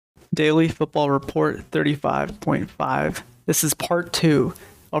Daily Football Report 35.5. This is part 2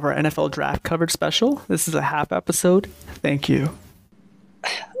 of our NFL draft coverage special. This is a half episode. Thank you.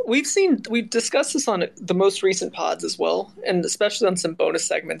 We've discussed this on the most recent pods as well, and especially on some bonus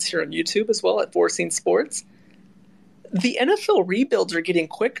segments here on YouTube as well at Forcing Sports. The NFL rebuilds are getting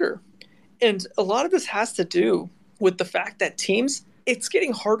quicker, and a lot of this has to do with the fact that teams, it's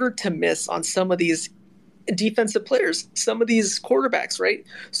getting harder to miss on some of these defensive players, some of these quarterbacks, right?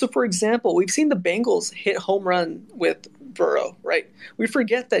 So, for example, we've seen the Bengals hit home run with Burrow, right? We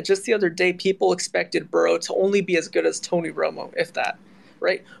forget that just the other day, people expected Burrow to only be as good as Tony Romo, if that,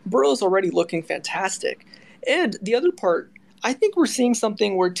 right? Burrow's already looking fantastic. And the other part, I think we're seeing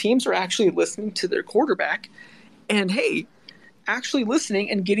something where teams are actually listening to their quarterback and, hey, actually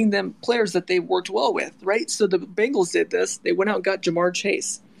listening and getting them players that they worked well with, right? So the Bengals did this. They went out and got Jamar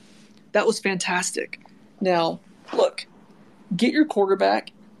Chase. That was fantastic. Now, look, get your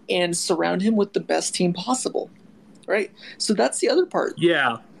quarterback and surround him with the best team possible, right? So that's the other part.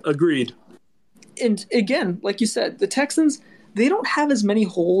 Yeah, agreed. And again, like you said, the Texans, they don't have as many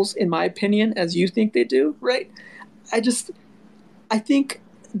holes, in my opinion, as you think they do, right? I think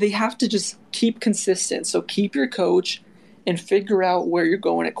they have to just keep consistent. So keep your coach and figure out where you're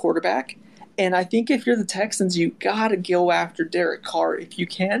going at quarterback. And I think if you're the Texans, you got to go after Derek Carr if you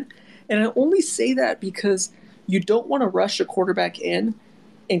can. And I only say that because you don't want to rush a quarterback in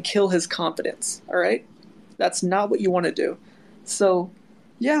and kill his confidence, all right? That's not what you want to do. So,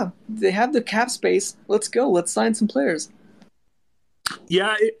 yeah, they have the cap space. Let's go. Let's sign some players.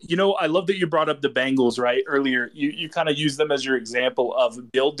 Yeah, I love that you brought up the Bengals, right? Earlier, you kind of used them as your example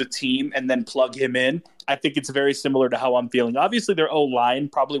of build the team and then plug him in. I think it's very similar to how I'm feeling. Obviously, their O-line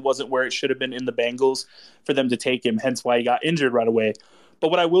probably wasn't where it should have been in the Bengals for them to take him, hence why he got injured right away. But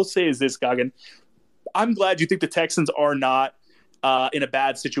what I will say is this, Goggin. I'm glad you think the Texans are not in a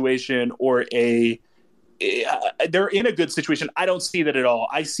bad situation or they're in a good situation. I don't see that at all.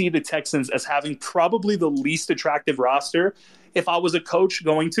 I see the Texans as having probably the least attractive roster if I was a coach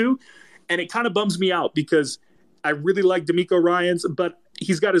going to. And it kind of bums me out because I really like DeMeco Ryans, but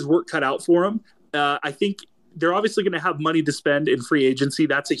he's got his work cut out for him. I think they're obviously going to have money to spend in free agency.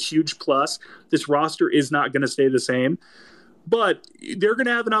 That's a huge plus. This roster is not going to stay the same. But they're going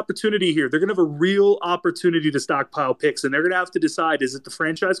to have an opportunity here. They're going to have a real opportunity to stockpile picks, and they're going to have to decide, is it the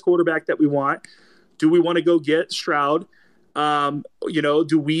franchise quarterback that we want? Do we want to go get Stroud? Do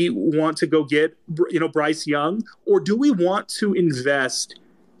we want to go get, Bryce Young? Or do we want to invest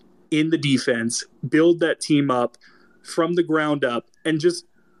in the defense, build that team up from the ground up, and just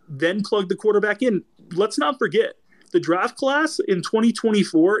then plug the quarterback in? Let's not forget, the draft class in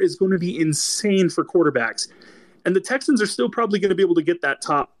 2024 is going to be insane for quarterbacks. And the Texans are still probably going to be able to get that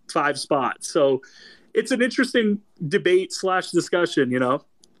top 5 spot. So it's an interesting debate / discussion,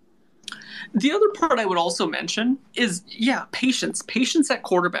 The other part I would also mention is, patience. Patience at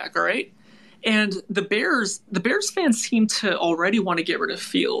quarterback, all right? And the Bears fans seem to already want to get rid of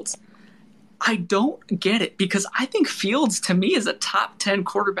Fields. I don't get it because I think Fields, to me, is a top 10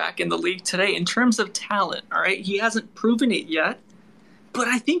 quarterback in the league today in terms of talent, all right? He hasn't proven it yet, but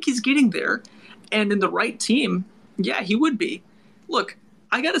I think he's getting there. And in the right team, yeah, he would be. Look,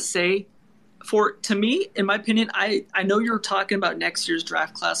 I got to say, to me, in my opinion, I know you're talking about next year's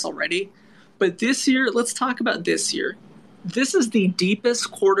draft class already, but this year, let's talk about this year. This is the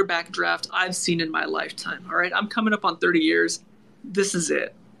deepest quarterback draft I've seen in my lifetime, all right? I'm coming up on 30 years. This is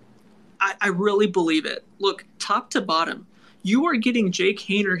it. I really believe it. Look, top to bottom, you are getting Jake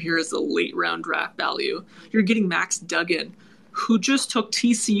Haener here as a late-round draft value. You're getting Max Duggan, who just took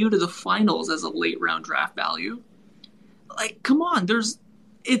TCU to the finals as a late-round draft value. Like, come on,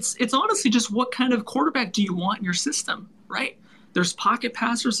 it's honestly just what kind of quarterback do you want in your system, right? There's pocket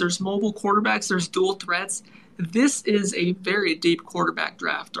passers, there's mobile quarterbacks, there's dual threats. This is a very deep quarterback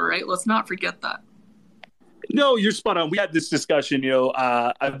draft, all right? Let's not forget that. No, you're spot on. We had this discussion,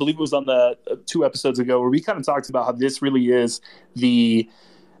 I believe it was on the 2 episodes ago where we kind of talked about how this really is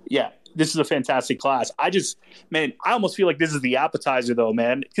this is a fantastic class. I almost feel like this is the appetizer though,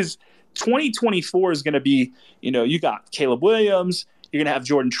 man, because 2024 is going to be, you got Caleb Williams, you're going to have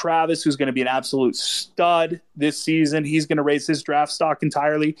Jordan Travis, who's going to be an absolute stud this season. He's going to raise his draft stock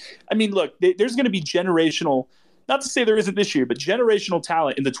entirely. I mean, look, there's going to be generational, not to say there isn't this year, but generational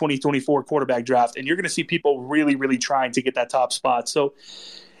talent in the 2024 quarterback draft. And you're going to see people really, really trying to get that top spot. So,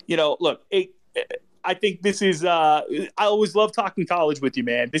 look, I think this is I always love talking college with you,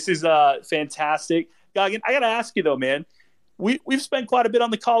 man. This is fantastic. Goggin, I got to ask you, though, man. We've spent quite a bit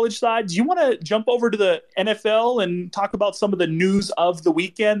on the college side. Do you want to jump over to the NFL and talk about some of the news of the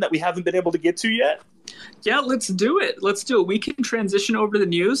weekend that we haven't been able to get to yet? Yeah, let's do it. We can transition over to the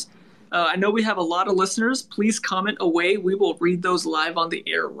news. I know we have a lot of listeners. Please comment away. We will read those live on the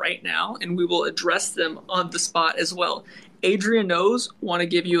air right now, and we will address them on the spot as well. Adrian Knows, want to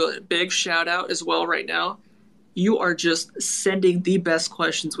give you a big shout out as well right now. You are just sending the best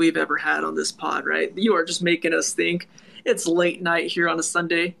questions we've ever had on this pod, right? You are just making us think. It's late night here on a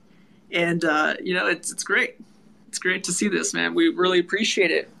Sunday, and it's great. It's great to see this, man. We really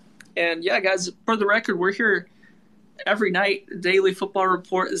appreciate it. And yeah, guys, for the record, we're here every night. Daily Football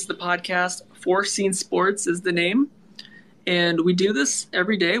Report is the podcast. Four Scene Sports is the name. And we do this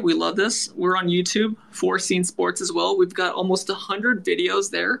every day. We love this. We're on YouTube, Four Scene Sports as well. We've got almost 100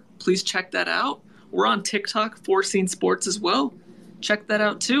 videos there. Please check that out. We're on TikTok, Four Scene Sports as well. Check that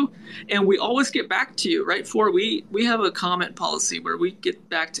out too. And we always get back to you, right? We have a comment policy where we get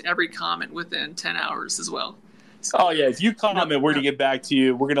back to every comment within 10 hours as well. So, oh, yeah. If you comment, we're going to get back to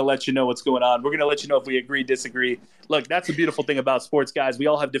you. We're going to let you know what's going on. We're going to let you know if we agree, disagree. Look, that's the beautiful thing about sports, guys. We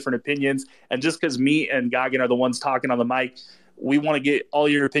all have different opinions. And just because me and Goggin are the ones talking on the mic, we want to get all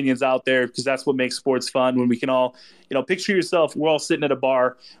your opinions out there because that's what makes sports fun when we can all, picture yourself. We're all sitting at a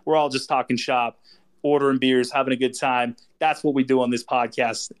bar. We're all just talking shop, ordering beers, having a good time. That's what we do on this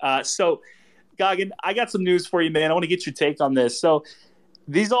podcast. So, Goggin, I got some news for you, man. I want to get your take on this. So,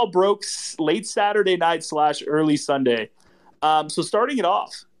 these all broke late Saturday night / early Sunday. So starting it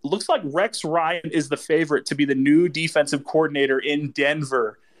off, looks like Rex Ryan is the favorite to be the new defensive coordinator in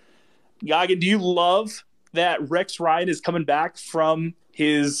Denver. Goggin, do you love that Rex Ryan is coming back from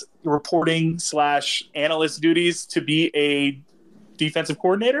his reporting / analyst duties to be a defensive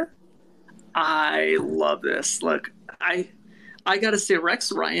coordinator? I love this. Look, I got to say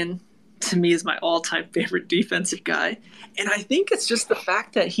Rex Ryan to me is my all-time favorite defensive guy. And I think it's just the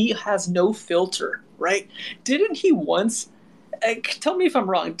fact that he has no filter, right? Didn't he once, tell me if I'm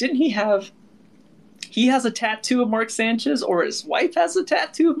wrong, didn't he has a tattoo of Mark Sanchez, or his wife has a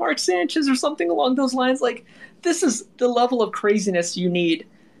tattoo of Mark Sanchez or something along those lines? Like, this is the level of craziness you need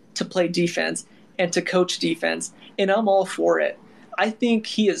to play defense and to coach defense, and I'm all for it. I think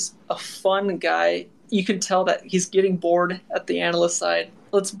he is a fun guy. You can tell that he's getting bored at the analyst side.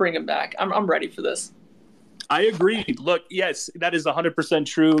 Let's bring him back. I'm ready for this. I agree. Look, yes, that is 100%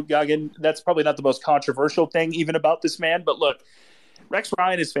 true, Goggin. That's probably not the most controversial thing even about this man. But look, Rex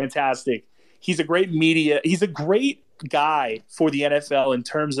Ryan is fantastic. He's a great He's a great guy for the NFL in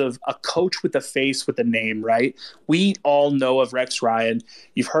terms of a coach with a face, with a name, right? We all know of Rex Ryan.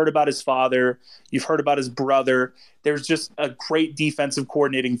 You've heard about his father. You've heard about his brother. There's just a great defensive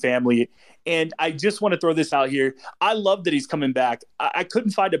coordinating family. And I just want to throw this out here. I love that he's coming back. I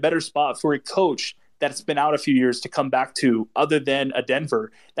couldn't find a better spot for a coach that's been out a few years to come back to other than a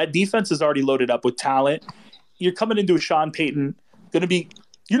Denver. That defense is already loaded up with talent. You're coming into a Sean Payton.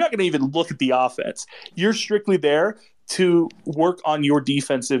 You're not going to even look at the offense. You're strictly there to work on your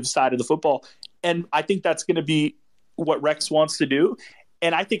defensive side of the football. And I think that's going to be what Rex wants to do.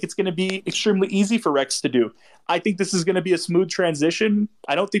 And I think it's going to be extremely easy for Rex to do. I think this is going to be a smooth transition.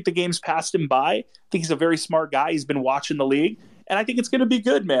 I don't think the game's passed him by. I think he's a very smart guy. He's been watching the league. And I think it's going to be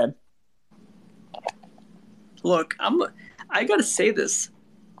good, man. Look, I got to say this.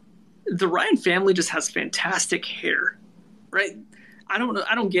 The Ryan family just has fantastic hair, right? I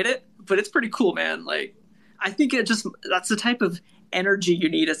don't get it, but it's pretty cool, man. Like, I think that's the type of energy you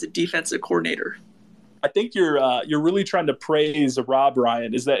need as a defensive coordinator. I think you're really trying to praise Rob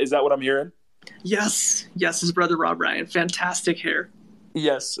Ryan. Is that what I'm hearing? Yes, his brother Rob Ryan, fantastic hair.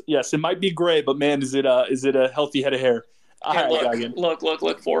 Yes. It might be gray, but man, is it a healthy head of hair? Look.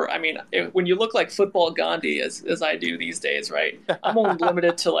 When you look like Football Gandhi, as I do these days, right? I'm only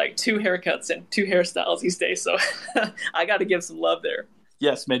limited to like 2 haircuts and 2 hairstyles these days, so I got to give some love there.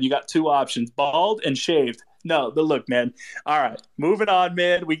 Yes, man, you got 2 options: bald and shaved. No, but look, man. All right, moving on,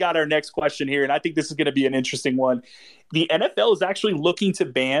 man. We got our next question here, and I think this is going to be an interesting one. The NFL is actually looking to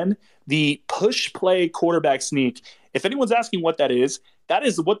ban the push play quarterback sneak. If anyone's asking what that is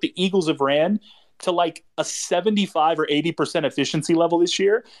what the Eagles have ran to like a 75 or 80% efficiency level this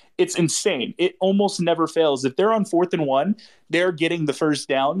year. It's insane. It almost never fails. If they're on 4th and 1, they're getting the first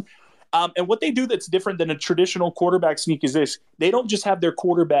down. And what they do that's different than a traditional quarterback sneak is this. They don't just have their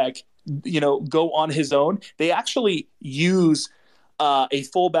quarterback, go on his own. They actually use a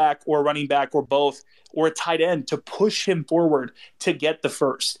fullback or a running back or both or a tight end to push him forward to get the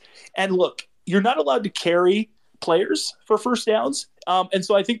first. And look, you're not allowed to carry players for first downs. And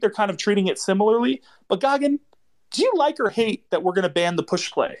so I think they're kind of treating it similarly. But Goggin, do you like or hate that we're going to ban the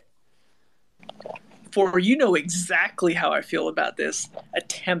push play? For you know exactly how I feel about this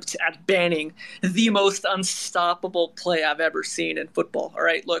attempt at banning the most unstoppable play I've ever seen in football. All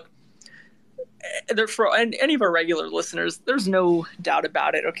right, look, for any of our regular listeners, there's no doubt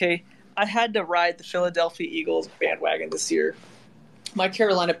about it, okay? I had to ride the Philadelphia Eagles bandwagon this year. My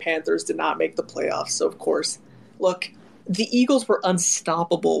Carolina Panthers did not make the playoffs, so of course. Look, the Eagles were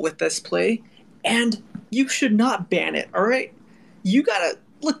unstoppable with this play, and you should not ban it, all right? You gotta,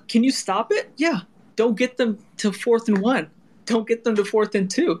 look, can you stop it? Yeah. Don't get them to 4th and 1. Don't get them to 4th and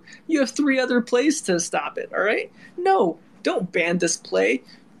 2. You have 3 other plays to stop it, all right? No, don't ban this play.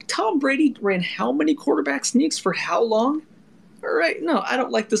 Tom Brady ran how many quarterback sneaks for how long? All right, no, I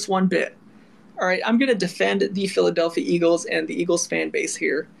don't like this one bit. All right, I'm going to defend the Philadelphia Eagles and the Eagles fan base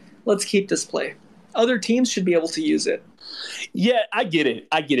here. Let's keep this play. Other teams should be able to use it. Yeah, I get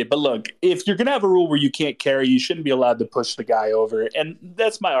it. But look, if you're going to have a rule where you can't carry, you shouldn't be allowed to push the guy over. And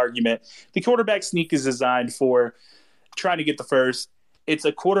that's my argument. The quarterback sneak is designed for trying to get the first. It's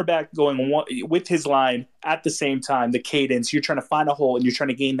a quarterback going with his line at the same time, the cadence. You're trying to find a hole and you're trying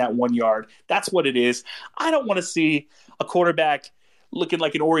to gain that 1 yard. That's what it is. I don't want to see a quarterback looking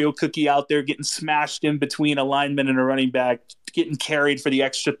like an Oreo cookie out there getting smashed in between a lineman and a running back, getting carried for the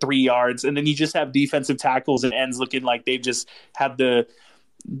extra 3 yards. And then you just have defensive tackles and ends looking like they've just had the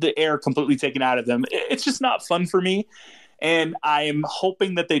air completely taken out of them. It's just not fun for me. And I'm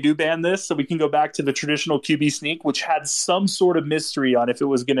hoping that they do ban this so we can go back to the traditional QB sneak, which had some sort of mystery on if it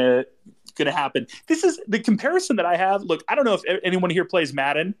was gonna happen. This is the comparison that I have. Look, I don't know if anyone here plays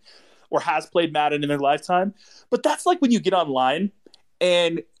Madden or has played Madden in their lifetime, but that's like when you get online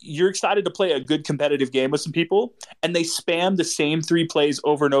and you're excited to play a good competitive game with some people, and they spam the same 3 plays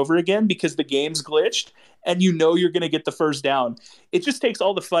over and over again because the game's glitched, and you know you're going to get the first down. It just takes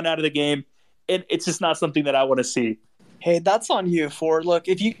all the fun out of the game, and it's just not something that I want to see. Hey, that's on you, Ford. Look,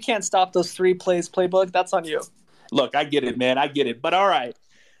 if you can't stop those 3 plays playbook, that's on you. Look, I get it, man. I get it. But all right.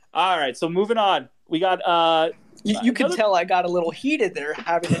 So moving on, we got you can tell I got a little heated there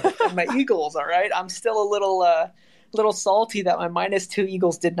having to defend my Eagles. All right, I'm still a little salty that my -2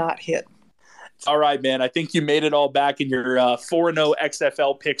 Eagles did not hit. All right, man. I think you made it all back in your 4-0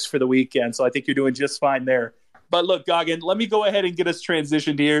 XFL picks for the weekend, so I think you're doing just fine there. But look, Goggin, let me go ahead and get us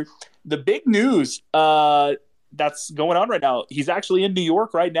transitioned here. The big news that's going on right now, he's actually in New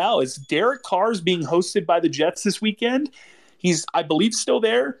York right now, is Derek Carr's being hosted by the Jets this weekend. He's, I believe, still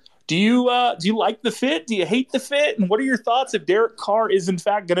there. Do you like the fit? Do you hate the fit? And what are your thoughts if Derek Carr is, in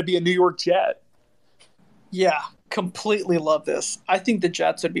fact, going to be a New York Jet? Yeah, completely love this. I think the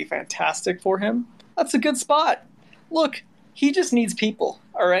Jets would be fantastic for him. That's a good spot. Look, he just needs people,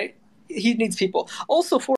 all right? He needs people. Also, for